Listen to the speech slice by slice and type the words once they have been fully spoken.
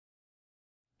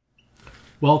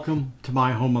Welcome to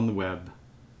my home on the web.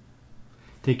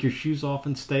 Take your shoes off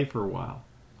and stay for a while.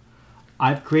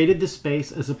 I've created this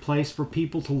space as a place for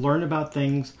people to learn about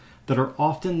things that are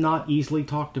often not easily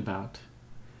talked about.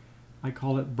 I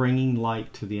call it bringing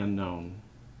light to the unknown.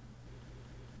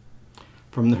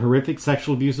 From the horrific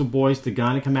sexual abuse of boys to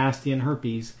gynecomastia and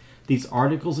herpes, these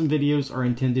articles and videos are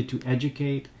intended to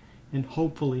educate and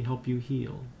hopefully help you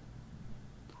heal.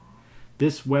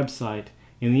 This website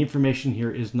and the information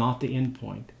here is not the end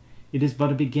point. It is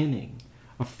but a beginning,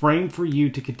 a frame for you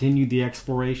to continue the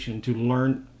exploration to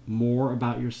learn more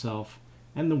about yourself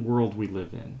and the world we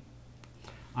live in.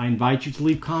 I invite you to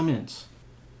leave comments,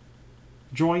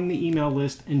 join the email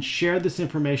list, and share this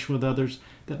information with others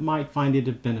that might find it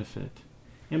of benefit.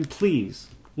 And please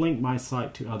link my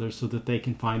site to others so that they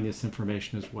can find this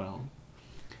information as well.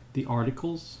 The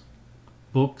articles,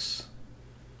 books,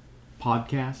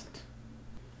 podcast,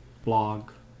 blog,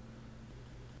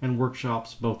 and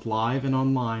workshops, both live and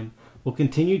online, will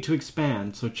continue to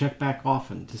expand, so check back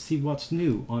often to see what's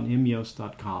new on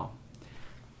myost.com.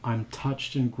 I'm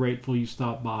touched and grateful you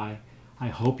stopped by. I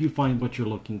hope you find what you're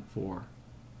looking for.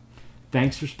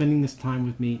 Thanks for spending this time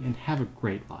with me, and have a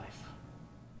great life.